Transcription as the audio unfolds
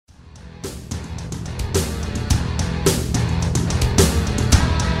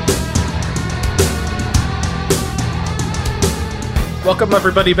Welcome,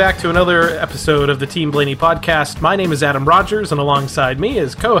 everybody, back to another episode of the Team Blaney podcast. My name is Adam Rogers, and alongside me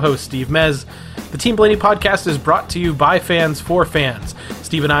is co-host Steve Mez. The Team Blaney podcast is brought to you by fans for fans.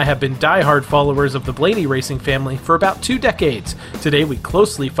 Steve and I have been diehard followers of the Blaney racing family for about 2 decades. Today, we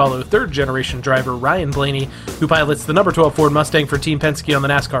closely follow third-generation driver Ryan Blaney, who pilots the number 12 Ford Mustang for Team Penske on the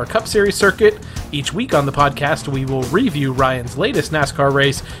NASCAR Cup Series circuit. Each week on the podcast, we will review Ryan's latest NASCAR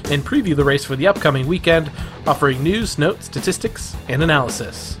race and preview the race for the upcoming weekend, offering news, notes, statistics, and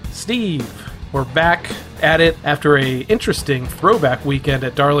analysis. Steve, we're back at it after a interesting throwback weekend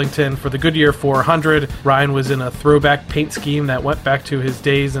at Darlington for the Goodyear 400. Ryan was in a throwback paint scheme that went back to his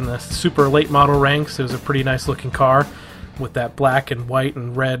days in the super late model ranks. It was a pretty nice looking car with that black and white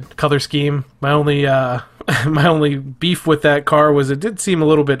and red color scheme. My only beef with that car was it did seem a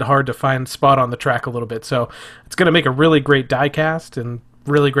little bit hard to find spot on the track a little bit. So it's going to make a really great die cast and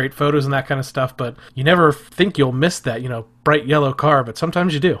really great photos and that kind of stuff, but you never think you'll miss that, bright yellow car, but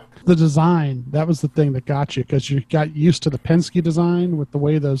sometimes you do. The design, that was the thing that got you, because you got used to the Penske design with the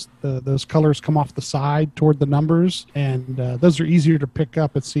way those colors come off the side toward the numbers, and those are easier to pick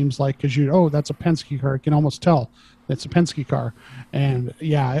up, it seems like, because that's a Penske car. You can almost tell it's a Penske car. And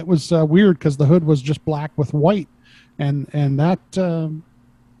yeah, it was weird because the hood was just black with white, and that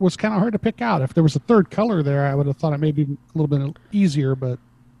was kind of hard to pick out. If there was a third color there, I would have thought it may be a little bit easier, but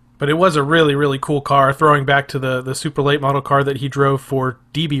it was a really, really cool car, throwing back to the super late model car that he drove for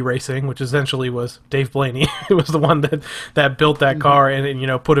DB Racing, which essentially was Dave Blaney. It was the one that built that car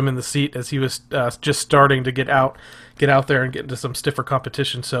and put him in the seat as he was just starting to get out there and get into some stiffer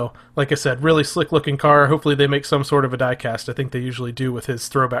competition. So, like I said, really slick looking car. Hopefully they make some sort of a die cast. I think they usually do with his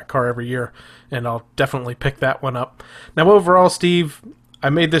throwback car every year, and I'll definitely pick that one up. Now, overall, Steve, I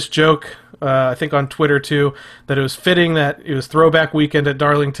made this joke, I think on Twitter too, that it was fitting that it was throwback weekend at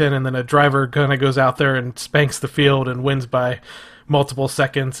Darlington and then a driver kind of goes out there and spanks the field and wins by multiple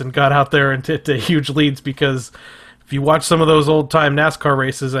seconds and got out there and hit huge leads, because if you watch some of those old-time NASCAR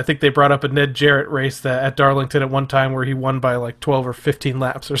races, I think they brought up a Ned Jarrett race at Darlington at one time where he won by like 12 or 15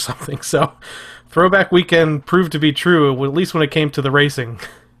 laps or something. So throwback weekend proved to be true, at least when it came to the racing.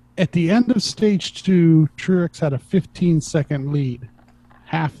 At the end of stage 2, Truex had a 15-second lead.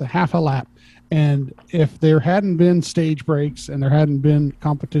 Half a lap, and if there hadn't been stage breaks and there hadn't been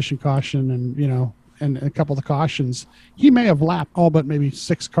competition caution and a couple of the cautions, he may have lapped all but maybe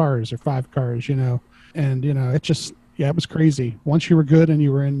 6 cars or 5 cars, and it was crazy. Once you were good and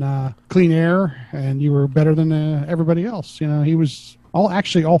you were in clean air and you were better than everybody else, he was all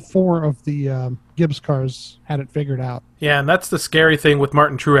 4 of the Gibbs cars had it figured out. Yeah, and that's the scary thing with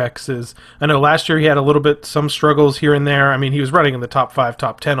Martin Truex is, I know last year he had a little bit, some struggles here and there. I mean, he was running in the top 5,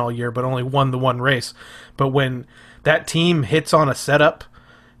 top 10 all year, but only won the one race. But when that team hits on a setup,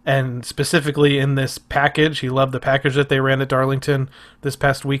 and specifically in this package, he loved the package that they ran at Darlington this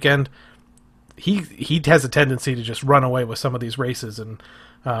past weekend, he has a tendency to just run away with some of these races, and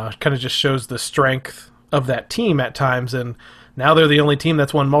kind of just shows the strength of that team at times. And now they're the only team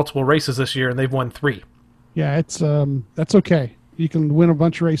that's won multiple races this year, and they've won 3. Yeah, it's that's okay. You can win a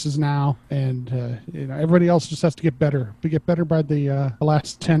bunch of races now, and everybody else just has to get better. We get better by the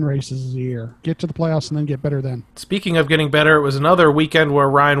last 10 races a year. Get to the playoffs and then get better then. Speaking of getting better, it was another weekend where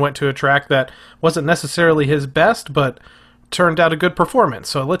Ryan went to a track that wasn't necessarily his best, but turned out a good performance.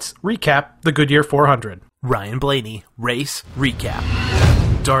 So let's recap the Goodyear 400. Ryan Blaney, race recap.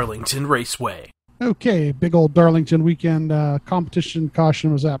 Darlington Raceway. Okay, big old Darlington weekend. Competition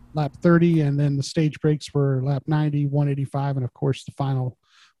caution was at lap 30, and then the stage breaks were lap 90, 185, and of course the final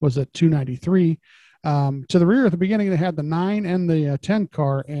was at 293. To the rear at the beginning, they had the 9 and the 10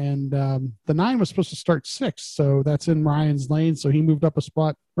 car, and the 9 was supposed to start 6th, so that's in Ryan's lane, so he moved up a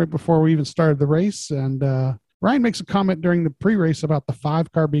spot right before we even started the race, and Ryan makes a comment during the pre-race about the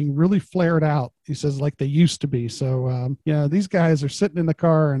 5 car being really flared out. He says like they used to be. So, these guys are sitting in the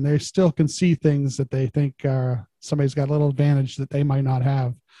car and they still can see things that they think somebody's got a little advantage that they might not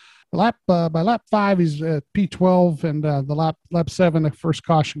have. By lap 5, he's at P12, and the lap 7, the first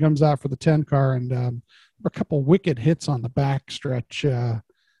caution comes out for the 10 car, and a couple wicked hits on the back stretch.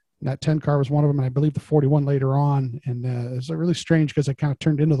 That 10 car was one of them, and I believe the 41 later on. And it was really strange because it kind of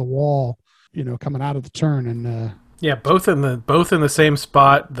turned into the wall, coming out of the turn, and yeah, both in the same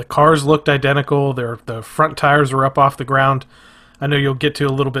spot. The cars looked identical. The front tires were up off the ground. I know you'll get to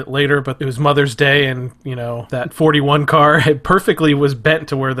a little bit later, but it was Mother's Day, and that 41 car it perfectly was bent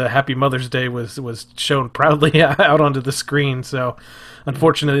to where the Happy Mother's Day was shown proudly out onto the screen. So,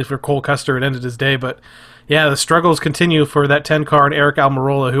 unfortunately for Cole Custer, it ended his day. But yeah, the struggles continue for that 10 car and Eric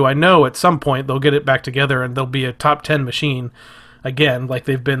Almirola, who I know at some point they'll get it back together and they'll be a top 10 machine again, like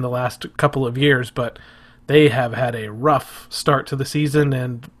they've been the last couple of years. But they have had a rough start to the season,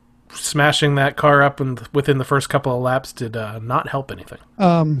 and smashing that car up within the first couple of laps did not help anything.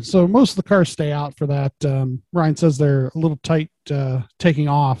 So most of the cars stay out for that. Ryan says they're a little tight taking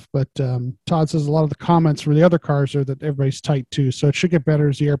off, but Todd says a lot of the comments for the other cars are that everybody's tight too. So it should get better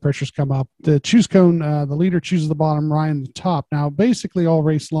as the air pressures come up. The choose cone, the leader chooses the bottom, Ryan the top. Now, basically all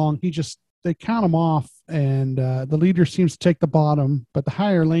race long, they count them off, and the leader seems to take the bottom, but the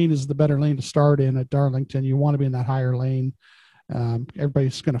higher lane is the better lane to start in at Darlington. You want to be in that higher lane.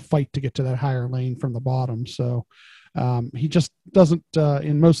 Everybody's going to fight to get to that higher lane from the bottom. So he just doesn't,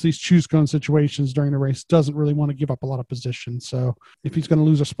 in most of these choose cone situations during the race, doesn't really want to give up a lot of position. So if he's going to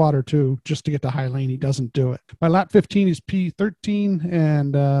lose a spot or two just to get to high lane, he doesn't do it. By lap 15, he's P13,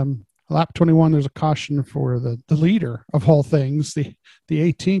 and lap 21, there's a caution for the leader of all things. The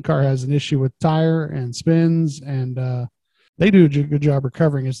 18 car has an issue with tire and spins, and they do a good job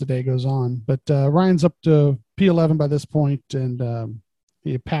recovering as the day goes on. But Ryan's up to P11 by this point, and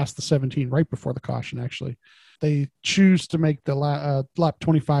he passed the 17 right before the caution, actually. They choose to make the lap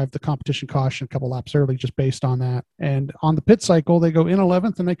 25 the competition caution a couple laps early just based on that. And on the pit cycle, they go in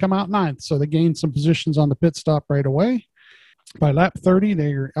 11th and they come out 9th. So they gain some positions on the pit stop right away. By lap 30,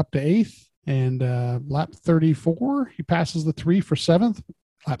 they're up to 8th. And lap 34, he passes the 3 for 7th.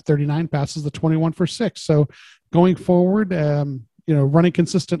 Lap 39 passes the 21 for 6th. So going forward, running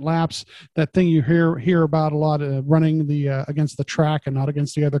consistent laps, that thing you hear about a lot, running the against the track and not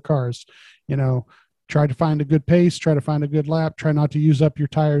against the other cars. Try to find a good pace, try to find a good lap, try not to use up your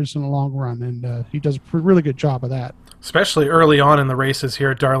tires in the long run. And he does a really good job of that. Especially early on in the races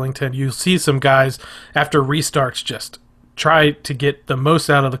here at Darlington, you see some guys after restarts just try to get the most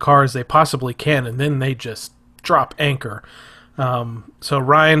out of the car as they possibly can, and then they just drop anchor. So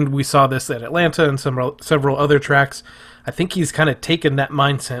Ryan, we saw this at Atlanta and several other tracks. I think he's kind of taken that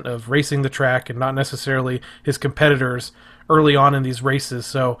mindset of racing the track and not necessarily his competitors early on in these races,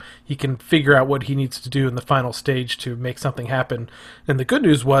 so he can figure out what he needs to do in the final stage to make something happen. And the good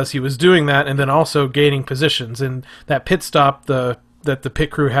news was he was doing that and then also gaining positions. And that pit stop that the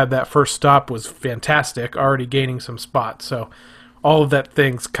pit crew had that first stop was fantastic, already gaining some spots. So all of that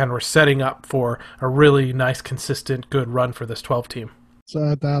things kind of were setting up for a really nice, consistent, good run for this 12 team.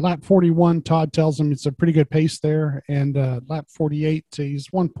 So at lap 41, Todd tells him it's a pretty good pace there. And lap 48, he's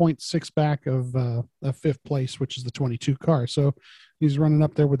 1.6 back of fifth place, which is the 22 car. So he's running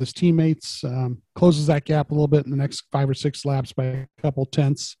up there with his teammates, closes that gap a little bit in the next 5 or 6 laps by a couple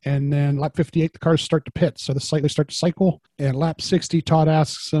tenths. And then lap 58, the cars start to pit. So they start to cycle. And lap 60, Todd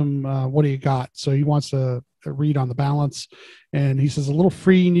asks him, what do you got? So he wants to read on the balance. And he says, a little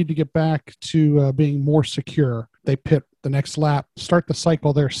free, you need to get back to being more secure. They pit the next lap, start the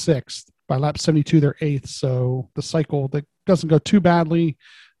cycle, they're 6th. By lap 72, they're 8th. So the cycle that doesn't go too badly.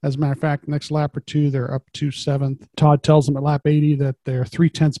 As a matter of fact, the next lap or two, they're up to 7th. Todd tells them at lap 80 that they're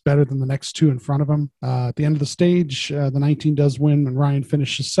 0.3 better than the next 2 in front of them. At the end of the stage, the 19 does win, and Ryan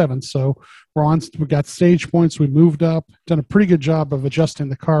finishes 7th. So we got stage points. We moved up, done a pretty good job of adjusting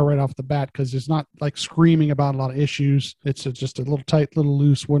the car right off the bat because it's not like screaming about a lot of issues. It's just a little tight, little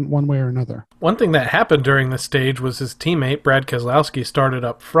loose one way or another. One thing that happened during this stage was his teammate, Brad Keselowski, started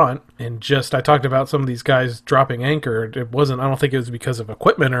up front. And I talked about some of these guys dropping anchor. I don't think it was because of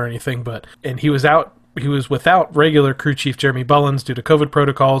equipment or anything, and he was without regular crew chief Jeremy Bullins due to COVID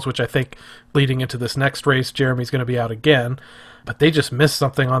protocols, which I think leading into this next race, Jeremy's going to be out again. But they just missed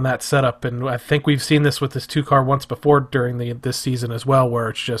something on that setup, and I think we've seen this with this 2-car once before during this season as well, where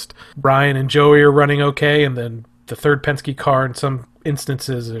it's just Brian and Joey are running okay, and then the third Penske car in some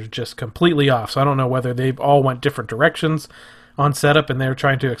instances are just completely off. So I don't know whether they've all went different directions on setup and they're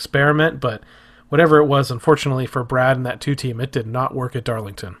trying to experiment, but whatever it was, unfortunately for Brad and that 2 team, it did not work at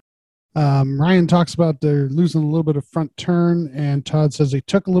Darlington. Ryan talks about they're losing a little bit of front turn, and Todd says they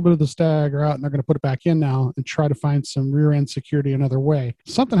took a little bit of the stagger out and they're going to put it back in now and try to find some rear end security another way.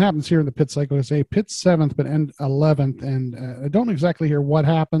 Something happens here in the pit cycle. They say pit 7th but end 11th, and I don't exactly hear what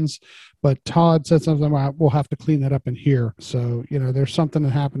happens, but Todd said something about we'll have to clean that up in here. So, there's something that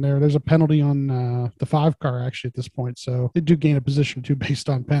happened there. There's a penalty on the 5 car actually at this point. So they do gain a position or 2 based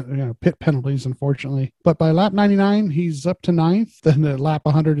on pit penalties, unfortunately. But by lap 99, he's up to 9th. Then at lap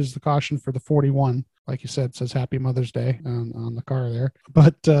 100 is the caution for the 41. Like you said, says Happy Mother's Day on the car there.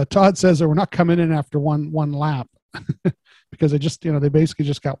 But Todd says that we're not coming in after one lap because they basically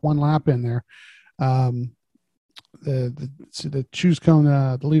just got 1 lap in there. The choose cone,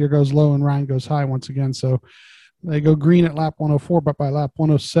 the leader goes low and Ryan goes high once again. So they go green at lap 104, but by lap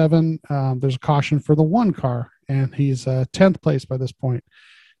 107, there's a caution for the 1 car, and he's 10th place by this point.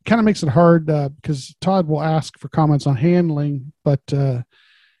 Kind of makes it hard because Todd will ask for comments on handling, but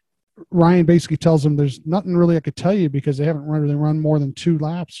Ryan basically tells him there's nothing really I could tell you because they haven't really run more than 3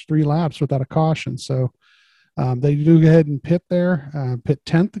 laps without a caution. So they do go ahead and pit there, pit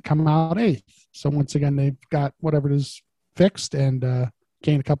 10th, come out 8th. So once again, they've got whatever it is fixed and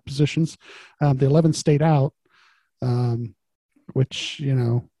gained a couple positions. The 11 stayed out, which,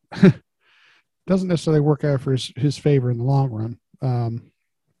 doesn't necessarily work out for his favor in the long run.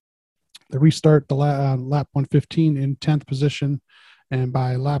 They restart the lap 115 in 10th position, and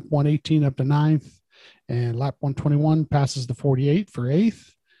by lap 118 up to 9th, and lap 121 passes the 48 for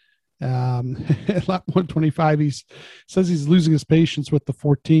 8th. At lap 125, he says he's losing his patience with the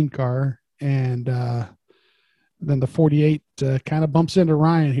 14 car, and then the 48 kind of bumps into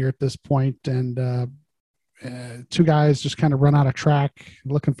Ryan here at this point, and two guys just kind of run out of track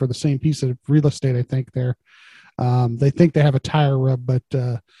looking for the same piece of real estate, I think, there. They think they have a tire rub, but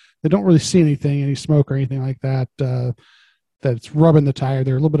they don't really see anything, any smoke or anything like that, that's rubbing the tire.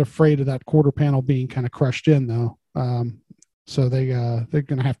 They're a little bit afraid of that quarter panel being kind of crushed in, though. So they're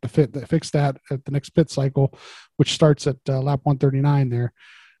going to have to fix that at the next pit cycle, which starts at lap 139 there.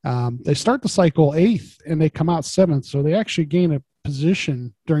 They start the cycle 8th, and they come out 7th, so they actually gain a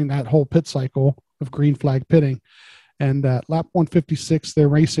position during that whole pit cycle of green flag pitting. And lap 156, they're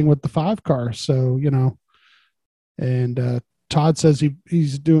racing with the 5 car. So, and Todd says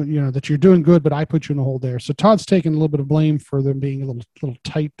he's doing, that you're doing good, but I put you in a hole there. So Todd's taking a little bit of blame for them being a little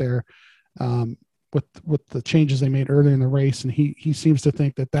tight there with the changes they made earlier in the race. And he seems to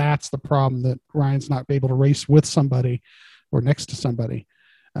think that that's the problem, that Ryan's not able to race with somebody or next to somebody.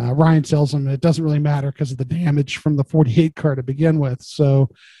 Ryan tells him it doesn't really matter because of the damage from the 48 car to begin with. So,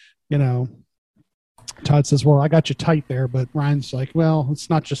 Todd says, well, I got you tight there, but Ryan's like, well, it's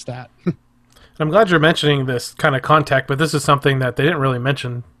not just that. I'm glad you're mentioning this kind of contact, but this is something that they didn't really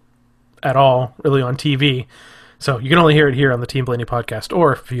mention at all, really, on TV. So you can only hear it here on the Team Blaney podcast,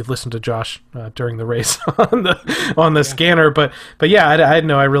 or if you listen to Josh during the race on the scanner. But yeah, I had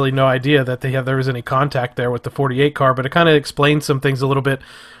really no idea that there was any contact there with the 48 car, but it kind of explains some things a little bit.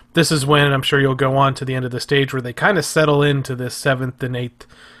 This is when I'm sure you'll go on to the end of the stage where they kind of settle into this 7th and 8th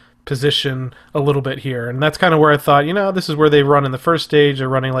position a little bit here, and that's kind of where I thought, this is where they run in the first stage. They're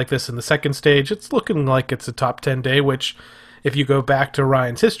running like this in the second stage. It's looking like it's a top 10 day, which if you go back to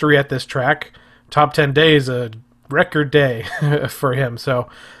Ryan's history at this track, top 10 day is a record day for him. So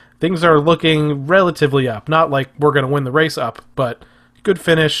things are looking relatively up. Not like we're going to win the race up, but good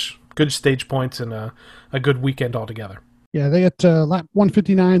finish, good stage points, and a good weekend altogether. Yeah, they at lap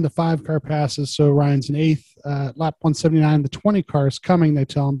 159, the 5 car passes, so Ryan's in 8th. Lap 179, the 20 car is coming, they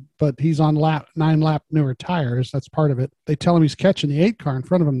tell him, but he's on 9 lap newer tires. That's part of it. They tell him he's catching the 8 car in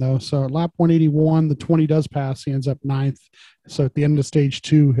front of him, though. So at lap 181, the 20 does pass. He ends up 9th. So at the end of stage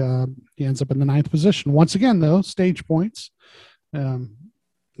 2, he ends up in the 9th position. Once again, though, stage points. Not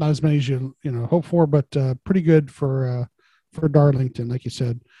as many as you hope for, but pretty good for Darlington, like you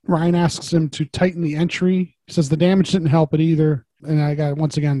said. Ryan asks him to tighten the entry. He says the damage didn't help it either. And I got,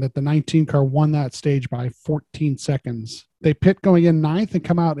 once again, that the 19 car won that stage by 14 seconds. They pit going in 9th and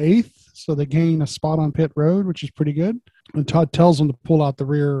come out 8th, so they gain a spot on pit road, which is pretty good. And Todd tells them to pull out the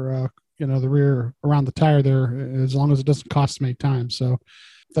rear, the rear around the tire there, as long as it doesn't cost them any time. So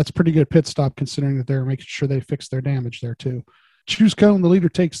that's pretty good pit stop, considering that they're making sure they fix their damage there too. Choose cone, the leader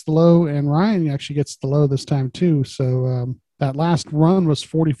takes the low, and Ryan actually gets the low this time too. So that last run was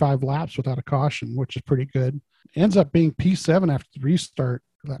 45 laps without a caution, which is pretty good. Ends up being P7 after the restart,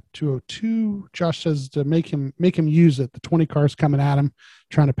 lap 202. Josh says to make him use it. The 20 cars coming at him,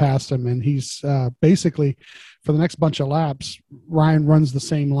 trying to pass him, and he's basically, for the next bunch of laps, Ryan runs the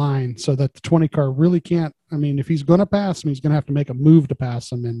same line so that the 20 car really can't. I mean, if he's going to pass him, he's going to have to make a move to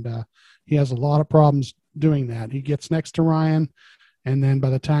pass him, and he has a lot of problems doing that. He gets next to Ryan, and then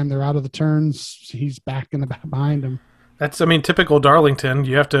by the time they're out of the turns, he's back in the behind him. That's, typical Darlington.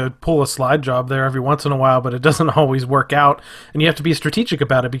 You have to pull a slide job there every once in a while, but it doesn't always work out. And you have to be strategic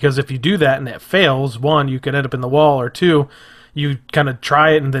about it, because if you do that and it fails, 1, you could end up in the wall, or 2, you kind of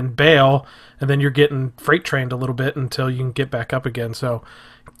try it and then bail, and then you're getting freight trained a little bit until you can get back up again. So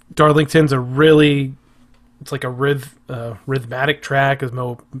Darlington's it's like a rhythmatic track.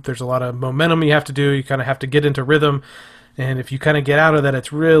 There's a lot of momentum you have to do. You kind of have to get into rhythm. And if you kind of get out of that,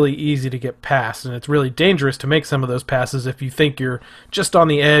 it's really easy to get past, and it's really dangerous to make some of those passes if you think you're just on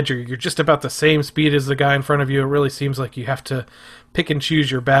the edge or you're just about the same speed as the guy in front of you. It really seems like you have to pick and choose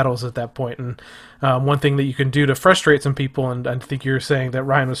your battles at that point. And one thing that you can do to frustrate some people, and I think you were saying that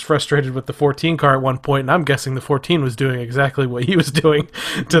Ryan was frustrated with the 14 car at one point, and I'm guessing the 14 was doing exactly what he was doing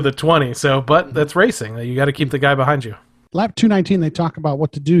to the 20. So, but that's racing. You got to keep the guy behind you. Lap 219, they talk about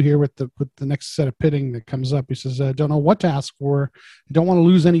what to do here with the next set of pitting that comes up. He says, don't know what to ask for. Don't want to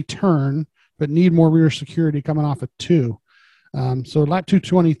lose any turn, but need more rear security coming off at 2. So lap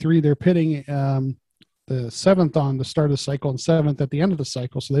 223, they're pitting the 7th on the start of the cycle and 7th at the end of the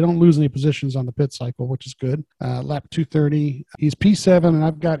cycle, so they don't lose any positions on the pit cycle, which is good. Lap 230, he's P7, and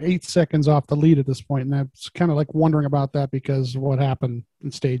I've got 8 seconds off the lead at this point, and I'm kind of like wondering about that because of what happened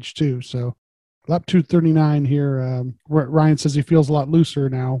in stage 2. So lap 239 here, Ryan says he feels a lot looser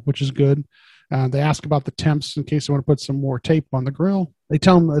now, which is good. They ask about the temps in case they want to put some more tape on the grill. They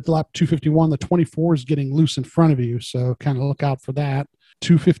tell him at lap 251, the 24 is getting loose in front of you, so kind of look out for that.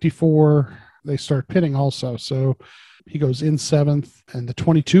 254, they start pitting also. So he goes in 7th, and the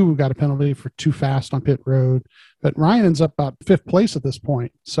 22 got a penalty for too fast on pit road. But Ryan ends up about 5th place at this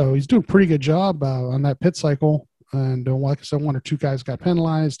point. So he's doing a pretty good job on that pit cycle. And like I said, 1 or 2 guys got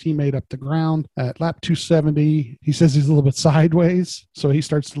penalized. He made up the ground. At lap 270, he says he's a little bit sideways. So he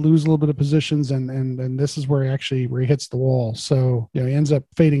starts to lose a little bit of positions, and this is where he hits the wall. So he ends up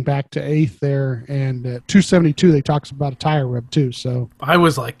fading back to 8th there. And at 272, they talks about a tire rub too. So I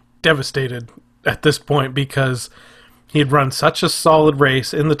was devastated at this point because he had run such a solid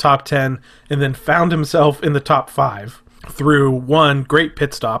race in the top 10 and then found himself in the top 5 through 1 great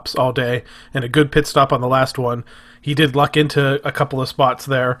pit stops all day and a good pit stop on the last one. He did luck into a couple of spots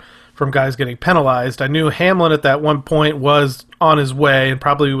there from guys getting penalized. I knew Hamlin at that one point was on his way and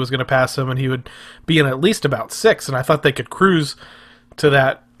probably was going to pass him, and he would be in at least about 6, and I thought they could cruise to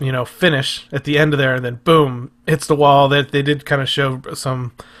that finish at the end of there, and then boom, hits the wall. They did kind of show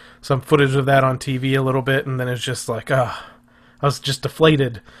some footage of that on TV a little bit, and then it's just I was just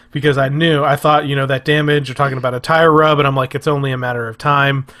deflated because I thought, that damage, you're talking about a tire rub, and I'm like, it's only a matter of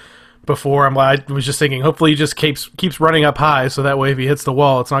time before I was just thinking, hopefully he just keeps running up high so that way if he hits the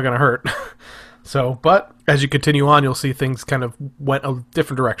wall, it's not going to hurt. So, but as you continue on, you'll see things kind of went a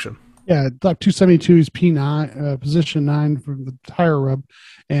different direction. Yeah, lap 272 is P9, position 9 for the tire rub.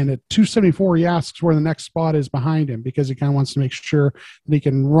 And at 274, he asks where the next spot is behind him because he kind of wants to make sure that he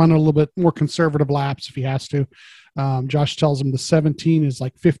can run a little bit more conservative laps if he has to. Josh tells him the 17 is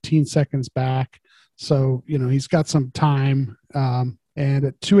 15 seconds back. So, he's got some time. And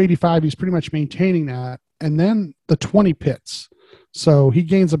at 285, he's pretty much maintaining that. And then the 20 pits. So he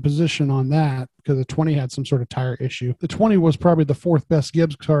gains a position on that because the 20 had some sort of tire issue. The 20 was probably the 4th best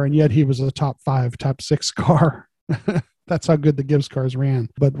Gibbs car, and yet he was a top 5, top 6 car. That's how good the Gibbs cars ran.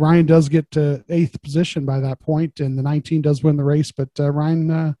 But Ryan does get to 8th position by that point, and the 19 does win the race. But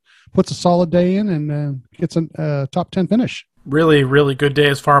Ryan puts a solid day in and gets a top 10 finish. Really, really good day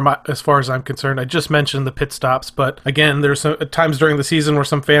as far as I'm concerned. I just mentioned the pit stops, but again, there's some times during the season where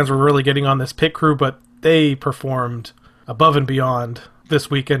some fans were really getting on this pit crew, but they performed above and beyond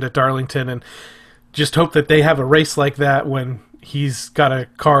this weekend at Darlington, and just hope that they have a race like that when he's got a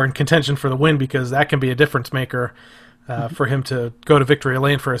car in contention for the win, because that can be a difference maker for him to go to victory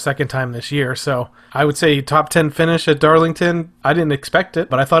lane for a second time this year. So I would say top 10 finish at Darlington. I didn't expect it,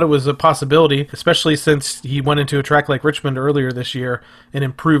 but I thought it was a possibility, especially since he went into a track like Richmond earlier this year and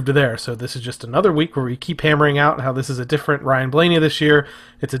improved there. So this is just another week where we keep hammering out how this is a different Ryan Blaney this year.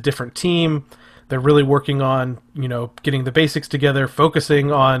 It's a different team. They're really working on, getting the basics together,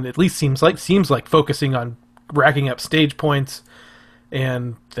 focusing on, at least seems like focusing on racking up stage points,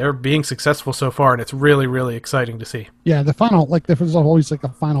 and they're being successful so far, and it's really, really exciting to see. Yeah, the final, there was always a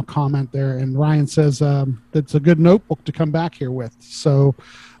final comment there, and Ryan says it's a good notebook to come back here with. So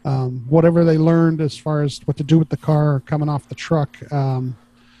whatever they learned as far as what to do with the car coming off the truck,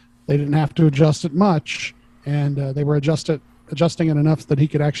 they didn't have to adjust it much, and they were adjusting it enough that he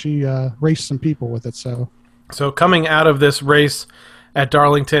could actually race some people with it. So coming out of this race at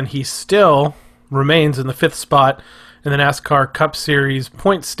Darlington, he still remains in the 5th spot in the NASCAR Cup Series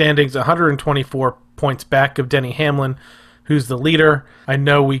point standings, 124 points back of Denny Hamlin, who's the leader. I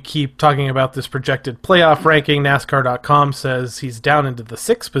know we keep talking about this projected playoff ranking. NASCAR.com says he's down into the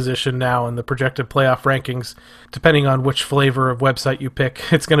 6th position now in the projected playoff rankings. Depending on which flavor of website you pick,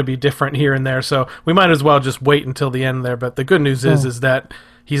 it's going to be different here and there. So we might as well just wait until the end there. But the good news is that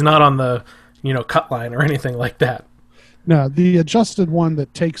he's not on the cut line or anything like that. No, the adjusted one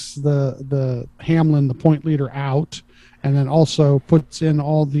that takes the Hamlin, the point leader, out, and then also puts in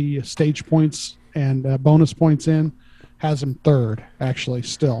all the stage points and bonus points in, has him 3rd, actually,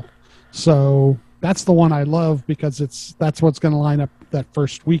 still. So that's the one I love because that's what's going to line up that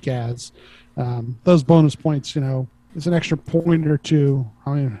first week as. Those bonus points, it's an extra point or two.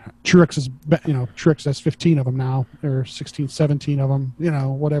 I mean, Truex has 15 of them now, or 16, 17 of them,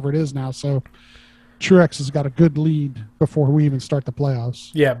 whatever it is now. So Truex has got a good lead before we even start the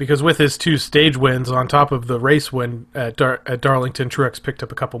playoffs. Yeah, because with his 2 stage wins on top of the race win at Darlington, Truex picked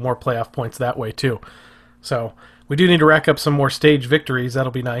up a couple more playoff points that way too. So we do need to rack up some more stage victories.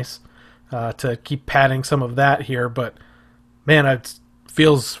 That'll be nice to keep padding some of that here. But man, it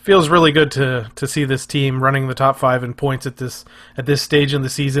feels really good to see this team running the top 5 in points at this stage in the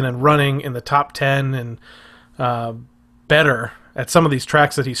season and running in the top 10 and better at some of these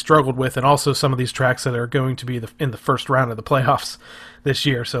tracks that he struggled with, and also some of these tracks that are going to be in the first round of the playoffs this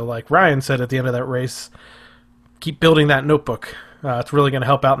year. So like Ryan said at the end of that race, keep building that notebook. It's really going to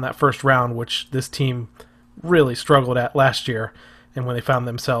help out in that first round, which this team really struggled at last year, and when they found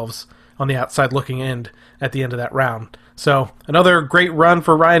themselves on the outside looking in at the end of that round. So another great run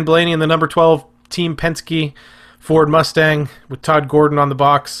for Ryan Blaney and the number 12 Team Penske Ford Mustang with Todd Gordon on the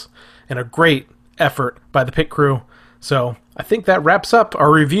box, and a great effort by the pit crew. So I think that wraps up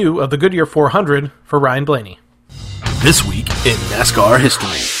our review of the Goodyear 400 for Ryan Blaney. This week in NASCAR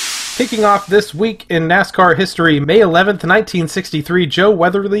history. Kicking off this week in NASCAR history, May 11th, 1963, Joe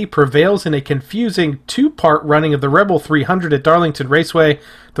Weatherly prevails in a confusing 2-part running of the Rebel 300 at Darlington Raceway.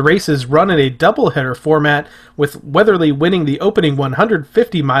 The race is run in a doubleheader format, with Weatherly winning the opening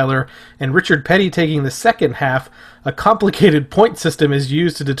 150-miler and Richard Petty taking the second half. A complicated point system is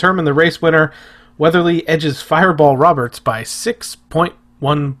used to determine the race winner. Weatherly edges Fireball Roberts by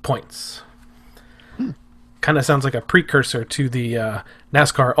 6.1 points. Kind of sounds like a precursor to the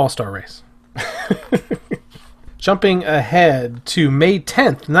NASCAR All-Star race. Jumping ahead to May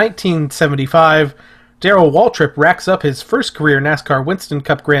 10th, 1975, Darrell Waltrip racks up his first career NASCAR Winston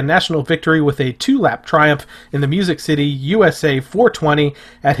Cup Grand National victory with a 2-lap triumph in the Music City USA 420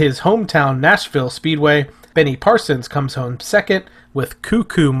 at his hometown Nashville Speedway. Benny Parsons comes home second, with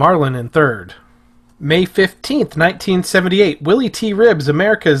Cuckoo Marlin in third. May 15th, 1978, Willie T. Ribbs,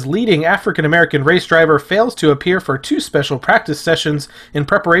 America's leading African-American race driver, fails to appear for 2 special practice sessions in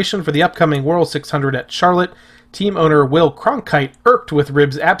preparation for the upcoming World 600 at Charlotte. Team owner Will Cronkite, irked with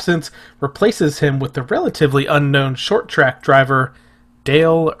Ribbs' absence, replaces him with the relatively unknown short-track driver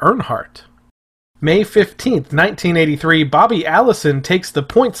Dale Earnhardt. May 15th, 1983, Bobby Allison takes the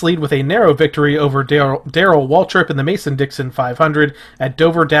points lead with a narrow victory over Darrell Waltrip in the Mason-Dixon 500 at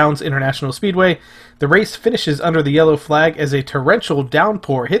Dover Downs International Speedway. The race finishes under the yellow flag as a torrential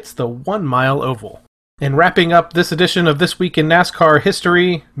downpour hits the 1-mile oval. And wrapping up this edition of This Week in NASCAR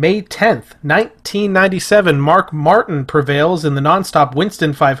History, May 10th, 1997, Mark Martin prevails in the nonstop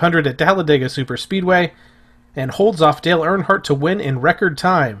Winston 500 at Talladega Superspeedway and holds off Dale Earnhardt to win in record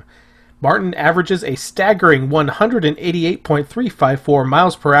time. Martin averages a staggering 188.354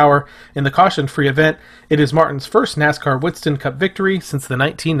 miles per hour in the caution-free event. It is Martin's first NASCAR Winston Cup victory since the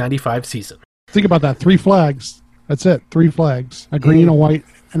 1995 season. Think about that. 3 flags. That's it. 3 flags. A green, a white,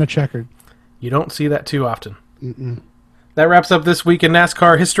 and a checkered. You don't see that too often. Mm-mm. That wraps up This Week in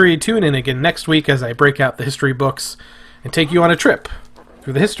NASCAR History. Tune in again next week as I break out the history books and take you on a trip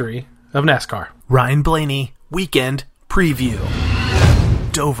through the history of NASCAR. Ryan Blaney, Weekend Preview.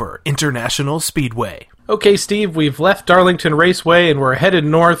 Dover International Speedway. Okay, Steve, we've left Darlington Raceway and we're headed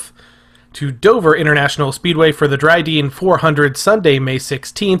north to Dover International Speedway for the Dryden 400 Sunday, May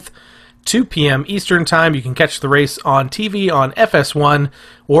 16th, 2 p.m. Eastern Time. You can catch the race on TV on FS1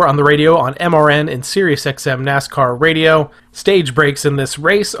 or on the radio on MRN and SiriusXM NASCAR Radio. Stage breaks in this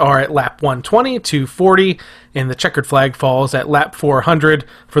race are at lap 120, 240, and the checkered flag falls at lap 400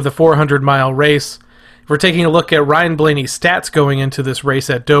 for the 400-mile race. We're taking a look at Ryan Blaney's stats going into this race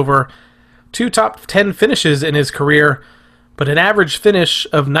at Dover. 2 top 10 finishes in his career, but an average finish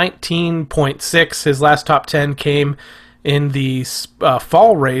of 19.6. His last top 10 came in the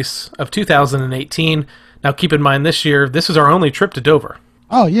fall race of 2018. Now keep in mind this year, this is our only trip to Dover.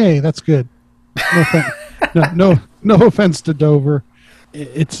 Oh, yay, that's good. No offense to Dover.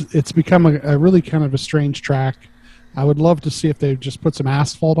 It's become a really kind of a strange track. I would love to see if they just put some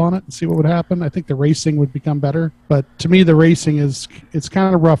asphalt on it and see what would happen. I think the racing would become better. But to me, the racing it's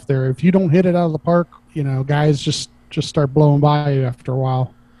kind of rough there. If you don't hit it out of the park, guys just start blowing by you after a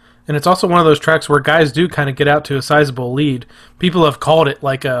while. And it's also one of those tracks where guys do kind of get out to a sizable lead. People have called it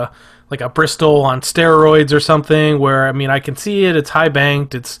like a Bristol on steroids or something, where, I mean, I can see it. It's high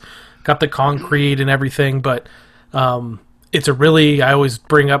banked. It's got the concrete and everything, but It's I always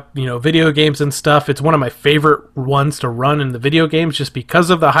bring up, video games and stuff. It's one of my favorite ones to run in the video games just because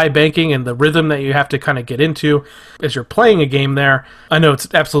of the high banking and the rhythm that you have to kind of get into as you're playing a game there. I know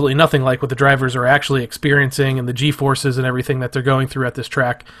it's absolutely nothing like what the drivers are actually experiencing and the G-forces and everything that they're going through at this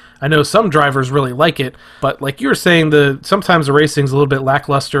track. I know some drivers really like it, but like you were saying, sometimes the racing's a little bit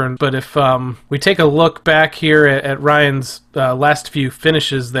lackluster. But if we take a look back here at Ryan's last few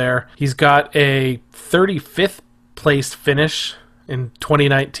finishes there, he's got a 35th place finish in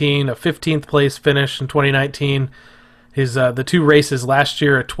 2019, a 15th place finish in 2019. His the two races last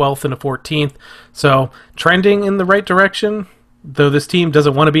year, a 12th and a 14th. So trending in the right direction, though this team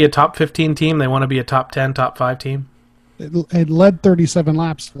doesn't want to be a top 15 team. They want to be a top 10, top 5 team. It led 37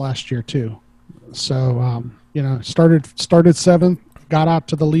 laps last year too. So, started seventh, got out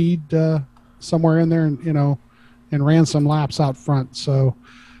to the lead somewhere in there and ran some laps out front. So,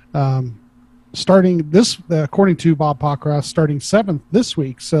 starting this, according to Bob Pockross, starting seventh this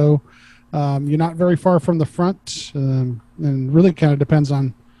week. So you're not very far from the front, and really kind of depends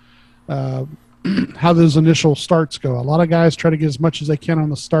on how those initial starts go. A lot of guys try to get as much as they can on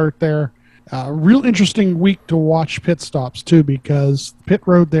the start there. Real interesting week to watch pit stops too, because the pit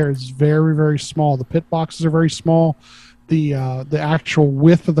road there is very, very small. The pit boxes are very small. The actual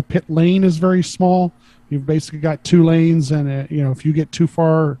width of the pit lane is very small. You've basically got two lanes, and if you get too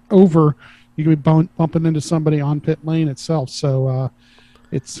far over, you can be bumping into somebody on pit lane itself. So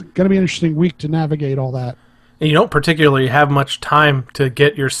it's going to be an interesting week to navigate all that. And you don't particularly have much time to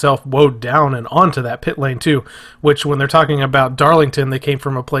get yourself woed down and onto that pit lane too, which when they're talking about Darlington, they came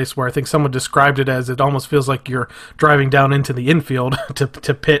from a place where I think someone described it as it almost feels like you're driving down into the infield to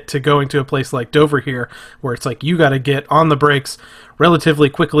pit to going to a place like Dover here, where it's like you got to get on the brakes relatively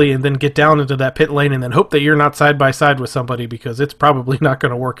quickly and then get down into that pit lane and then hope that you're not side by side with somebody, because it's probably not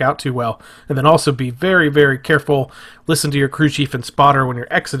going to work out too well. And then also be very, very careful. Listen to your crew chief and spotter when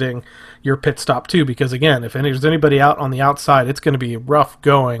you're exiting your pit stop too, because again, if there's anybody out on the outside, it's going to be rough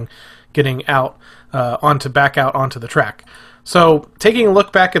going getting out back out onto the track. So taking a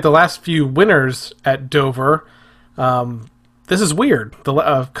look back at the last few winners at Dover, this is weird.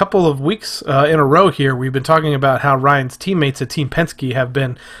 A couple of weeks in a row here, we've been talking about how Ryan's teammates at Team Penske have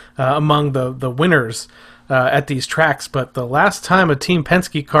been among the winners at these tracks, but the last time a Team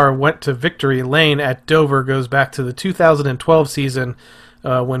Penske car went to victory lane at Dover goes back to the 2012 season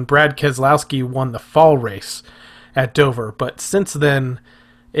when Brad Keselowski won the fall race at Dover. But since then,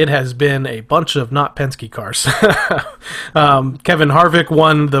 it has been a bunch of not Penske cars. Kevin Harvick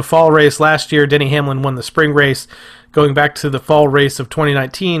won the fall race last year. Denny Hamlin won the spring race. Going back to the fall race of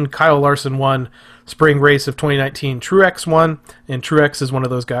 2019, Kyle Larson won. Spring race of 2019, Truex won. And Truex is one of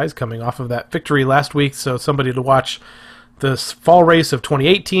those guys coming off of that victory last week, so somebody to watch. The fall race of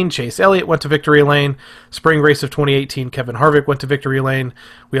 2018, Chase Elliott went to victory lane. Spring race of 2018, Kevin Harvick went to victory lane.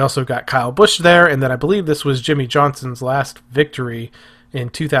 We also got Kyle Busch there, and then I believe this was Jimmy Johnson's last victory in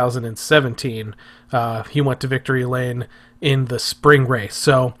 2017. He went to victory lane in the spring race.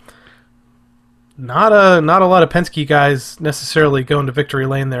 So not a lot of Penske guys necessarily going to victory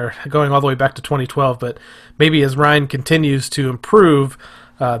lane there, going all the way back to 2012. But maybe as Ryan continues to improve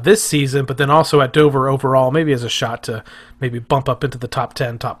this season, but then also at Dover overall, maybe as a shot to maybe bump up into the top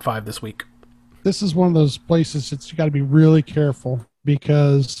 10, top 5 this week. This is one of those places that you got to be really careful,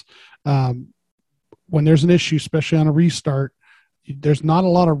 because when there's an issue, especially on a restart, there's not a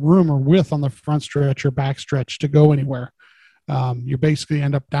lot of room or width on the front stretch or back stretch to go anywhere. You basically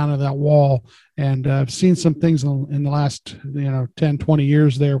end up down to that wall. And I've seen some things in the last 10, 20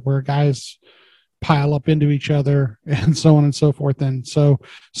 years there where guys pile up into each other and so on and so forth. And so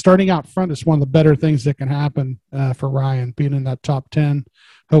starting out front is one of the better things that can happen for Ryan, being in that top 10.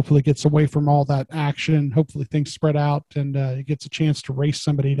 Hopefully gets away from all that action. Hopefully things spread out and he gets a chance to race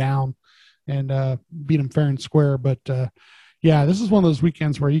somebody down and beat him fair and square. But yeah, this is one of those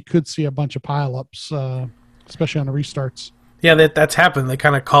weekends where you could see a bunch of pileups, especially on the restarts. Yeah, that's happened. They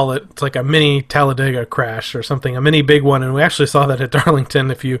kind of call it, it's like a mini Talladega crash or something, a mini big one. And we actually saw that at Darlington.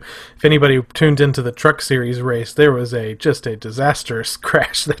 If anybody tuned into the Truck Series race, there was just a disastrous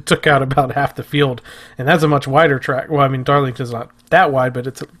crash that took out about half the field. And that's a much wider track. Well, I mean, Darlington's not that wide, but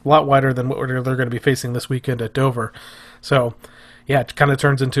it's a lot wider than what they're going to be facing this weekend at Dover. So yeah, it kind of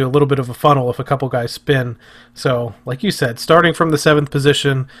turns into a little bit of a funnel if a couple guys spin. So, like you said, starting from the 7th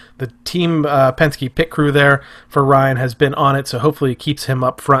position, the Team Penske pit crew there for Ryan has been on it, so hopefully it keeps him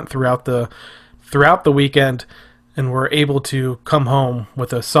up front throughout the weekend, and we're able to come home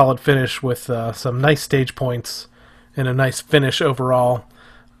with a solid finish with some nice stage points and a nice finish overall.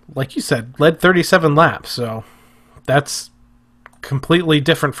 Like you said, led 37 laps, so that's completely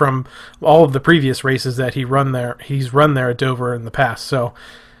different from all of the previous races that he's run there at Dover in the past. So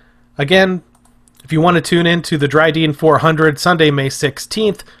again, if you want to tune in to the Dryden 400 Sunday, May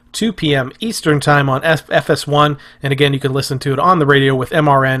 16th, 2 p.m. Eastern Time on FS1, and again, you can listen to it on the radio with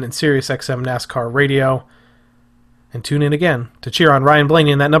MRN and SiriusXM NASCAR Radio. And tune in again to cheer on Ryan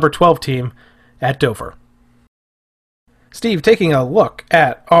Blaney and that number 12 team at Dover. Steve, taking a look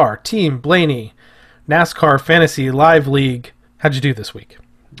at our Team Blaney NASCAR Fantasy Live League. How'd you do this week?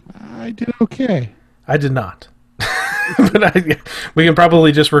 I did okay. I did not. But we can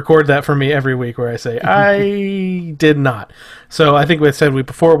probably just record that for me every week where I say, I did not. So I think we said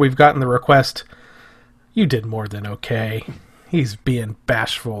before we've gotten the request, you did more than okay. He's being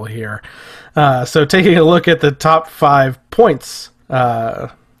bashful here. So taking a look at the top 5 points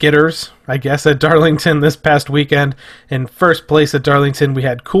getters, I guess, at Darlington this past weekend. In first place at Darlington, we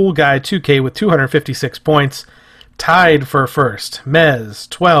had Cool Guy 2K with 256 points. Tied for first, Mez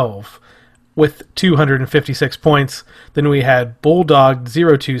 12 with 256 points. Then we had Bulldog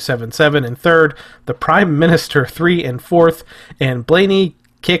 0277 in third, the Prime Minister 3 in fourth, and Blaney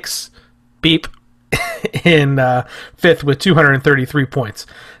Kicks Beep in fifth with 233 points.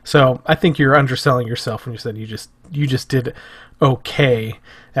 So I think you're underselling yourself when you said you just did okay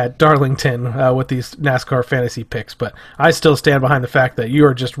at Darlington with these NASCAR fantasy picks, but I still stand behind the fact that you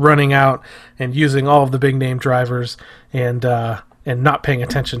are just running out and using all of the big name drivers and not paying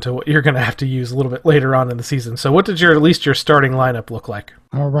attention to what you're going to have to use a little bit later on in the season. So what did at least your starting lineup look like?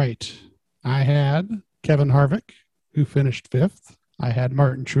 All right. I had Kevin Harvick, who finished 5th. I had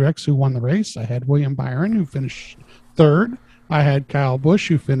Martin Truex, who won the race. I had William Byron, who finished 3rd. I had Kyle Busch,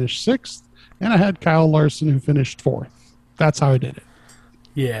 who finished 6th. And I had Kyle Larson, who finished 4th. That's how I did it.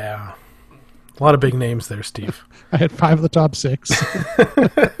 Yeah. A lot of big names there, Steve. I had 5 of the top 6.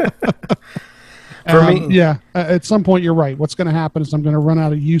 For me, yeah, at some point you're right. What's going to happen is I'm going to run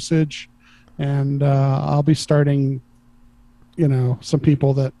out of usage, and I'll be starting, some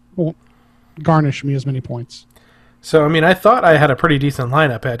people that won't garnish me as many points. So, I mean, I thought I had a pretty decent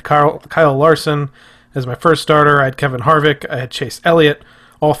lineup. I had Kyle Larson as my first starter. I had Kevin Harvick. I had Chase Elliott.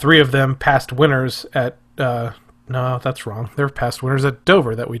 All 3 of them past winners at... no, that's wrong. They're past winners at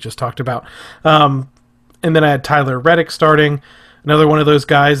Dover that we just talked about. And then I had Tyler Reddick starting. Another one of those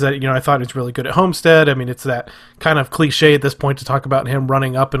guys that, I thought is really good at Homestead. I mean, it's that kind of cliche at this point to talk about him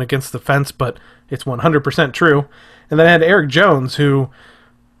running up and against the fence, but it's 100% true. And then I had Eric Jones, who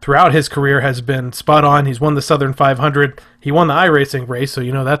throughout his career has been spot on. He's won the Southern 500. He won the iRacing race, so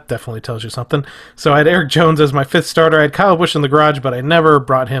that definitely tells you something. So I had Eric Jones as my 5th starter. I had Kyle Busch in the garage, but I never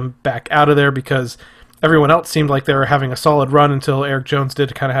brought him back out of there because everyone else seemed like they were having a solid run until Eric Jones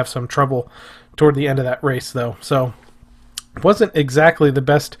did kind of have some trouble toward the end of that race, though. So it wasn't exactly the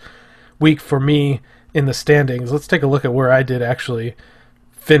best week for me in the standings. Let's take a look at where I did actually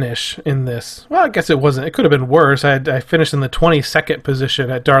finish in this. Well, I guess it wasn't. It could have been worse. I finished in the 22nd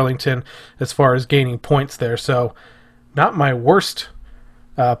position at Darlington as far as gaining points there. So not my worst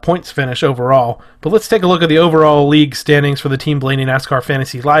points finish overall. But let's take a look at the overall league standings for the Team Blaney NASCAR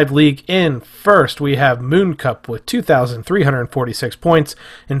Fantasy Live League. In first, we have Moon Cup with 2,346 points.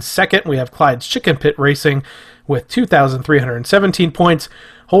 In second, we have Clyde's Chicken Pit Racing with 2,317 points.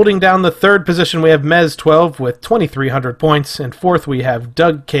 Holding down the third position, we have Mez 12 with 2,300 points. In fourth, we have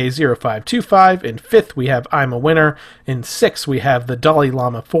Doug K0525. In fifth, we have I'm a Winner. In sixth, we have the Dalai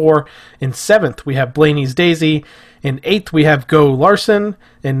Lama 4. In seventh, we have Blaney's Daisy. In eighth, we have Go Larson.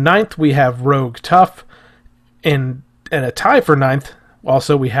 In ninth, we have Rogue Tough. And a tie for ninth,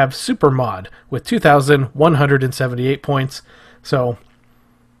 also, we have Supermod with 2,178 points. So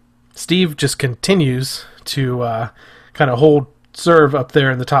Steve just continues to kind of serve up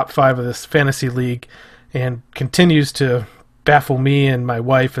there in the top 5 of this fantasy league and continues to baffle me and my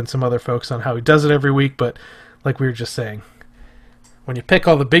wife and some other folks on how he does it every week. But like we were just saying, when you pick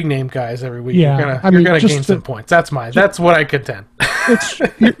all the big name guys every week, you're gonna gain some points. That's what I contend.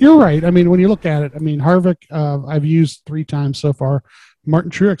 You're right. I mean, when you look at it, Harvick, I've used 3 times so far.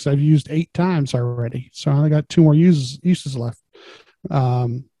 Martin Truex, I've used 8 times already. So I only got 2 more uses left.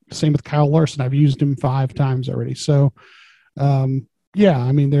 Same with Kyle Larson. I've used him 5 times already. So,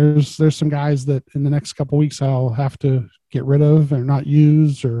 there's some guys that in the next couple of weeks I'll have to get rid of or not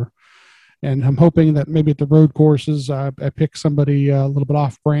use, and I'm hoping that maybe at the road courses I pick somebody a little bit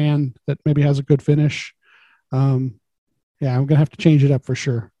off brand that maybe has a good finish. I'm going to have to change it up for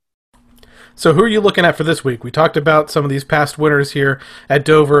sure. So who are you looking at for this week? We talked about some of these past winners here at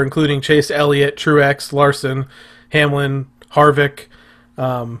Dover, including Chase Elliott, Truex, Larson, Hamlin, Harvick.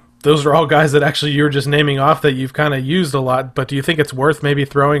 those are all guys that actually you were just naming off that you've kind of used a lot, but do you think it's worth maybe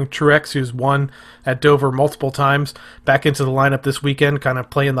throwing Truex, who's won at Dover multiple times, back into the lineup this weekend, kind of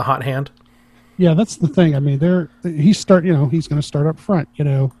playing the hot hand? Yeah, that's the thing. I mean, he's going to start up front,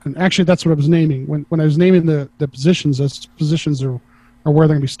 and actually that's what I was naming. When I was naming the positions, those positions are where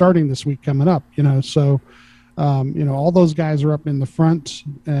they're going to be starting this week coming up, so, all those guys are up in the front.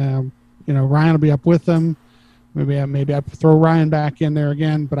 Ryan will be up with them. Maybe I throw Ryan back in there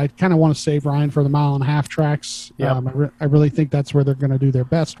again, but I kind of want to save Ryan for the 1.5 mile tracks. Yep. I really think that's where they're going to do their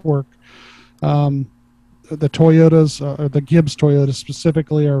best work. The Toyotas, the Gibbs Toyotas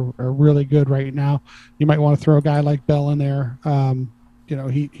specifically, are really good right now. You might want to throw a guy like Bell in there.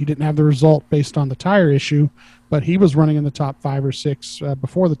 He didn't have the result based on the tire issue, but he was running in the top 5 or 6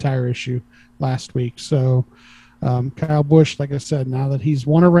 before the tire issue last week. So Kyle Busch, like I said, now that he's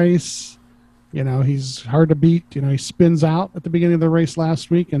won a race, he's hard to beat. He spins out at the beginning of the race last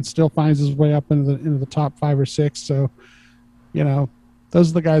week and still finds his way up into the top 5 or 6. So, those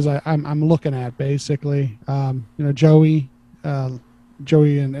are the guys I'm looking at basically. Joey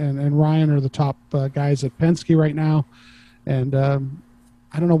and Ryan are the top guys at Penske right now, and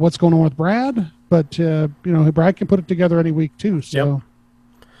I don't know what's going on with Brad, but Brad can put it together any week too. So. Yep.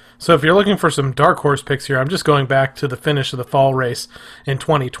 So if you're looking for some dark horse picks here, I'm just going back to the finish of the fall race in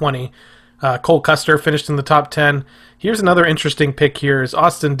 2020. Cole Custer finished in the top 10. Here's another interesting pick here is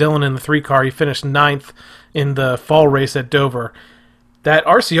Austin Dillon in the 3 car. He finished 9th in the fall race at Dover. That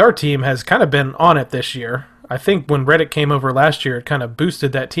RCR team has kind of been on it this year. I think when Reddick came over last year, it kind of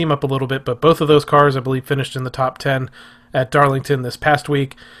boosted that team up a little bit, but both of those cars, I believe, finished in the top 10 at Darlington this past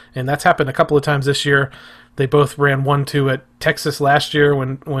week, and that's happened a couple of times this year. They both ran 1-2 at Texas last year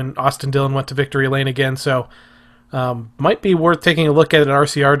when Austin Dillon went to victory lane again, so might be worth taking a look at an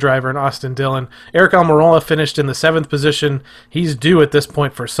RCR driver in Austin Dillon. Eric Almirola finished in the 7th position. He's due at this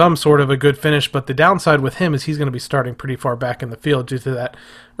point for some sort of a good finish, but the downside with him is he's going to be starting pretty far back in the field due to that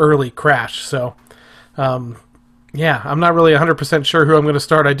early crash. So, I'm not really 100% sure who I'm going to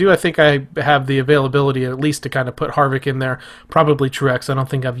start. I think I have the availability at least to kind of put Harvick in there, probably Truex. I don't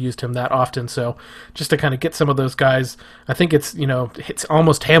think I've used him that often, so just to kind of get some of those guys. I think it's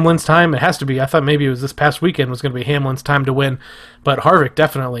almost Hamlin's time. It has to be. I thought maybe it was this past weekend was going to be Hamlin's time to win, but Harvick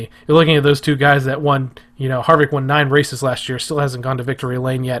definitely. You're looking at those two guys that won, Harvick won 9 races last year, still hasn't gone to victory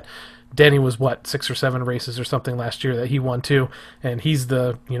lane yet. Denny was 6 or 7 races or something last year that he won too, and he's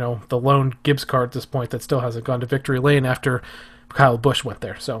the lone Gibbs car at this point that still hasn't gone to victory lane after Kyle Busch went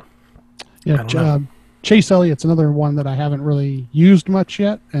there. So yeah, Chase Elliott's another one that I haven't really used much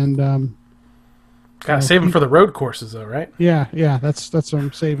yet, and gotta save him for the road courses though, right? Yeah, that's what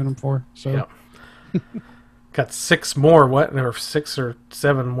I'm saving him for. So yep. Got 6 more, 6 or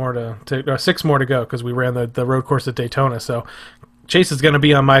 7 more 6 more to go because we ran the road course at Daytona. So Chase is going to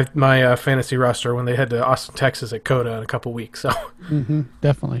be on my fantasy roster when they head to Austin, Texas at COTA in a couple weeks. So,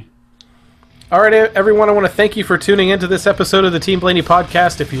 definitely. All right, everyone, I want to thank you for tuning into this episode of the Team Blaney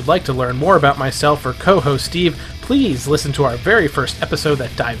podcast. If you'd like to learn more about myself or co-host Steve, please listen to our very first episode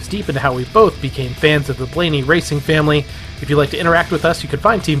that dives deep into how we both became fans of the Blaney racing family. If you'd like to interact with us, you can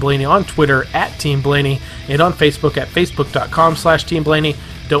find Team Blaney on Twitter at Team Blaney and on Facebook at facebook.com/Team Blaney.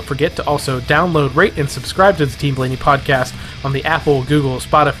 Don't forget to also download, rate, and subscribe to the Team Blaney podcast on the Apple, Google,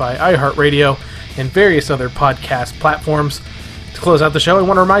 Spotify, iHeartRadio, and various other podcast platforms. To close out the show, I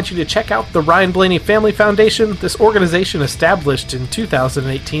want to remind you to check out the Ryan Blaney Family Foundation. This organization, established in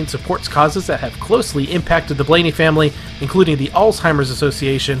 2018, supports causes that have closely impacted the Blaney family, including the Alzheimer's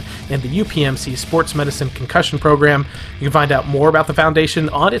Association and the UPMC Sports Medicine Concussion Program. You can find out more about the foundation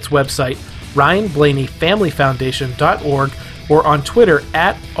on its website, RyanBlaneyFamilyFoundation.org, or on Twitter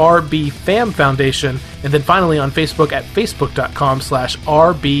at RBFamFoundation, and then finally on Facebook at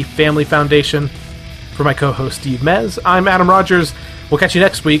Facebook.com/RBFamilyFoundation. For my co-host Steve Mez, I'm Adam Rogers. We'll catch you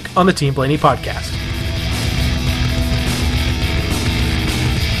next week on the Team Blaney podcast.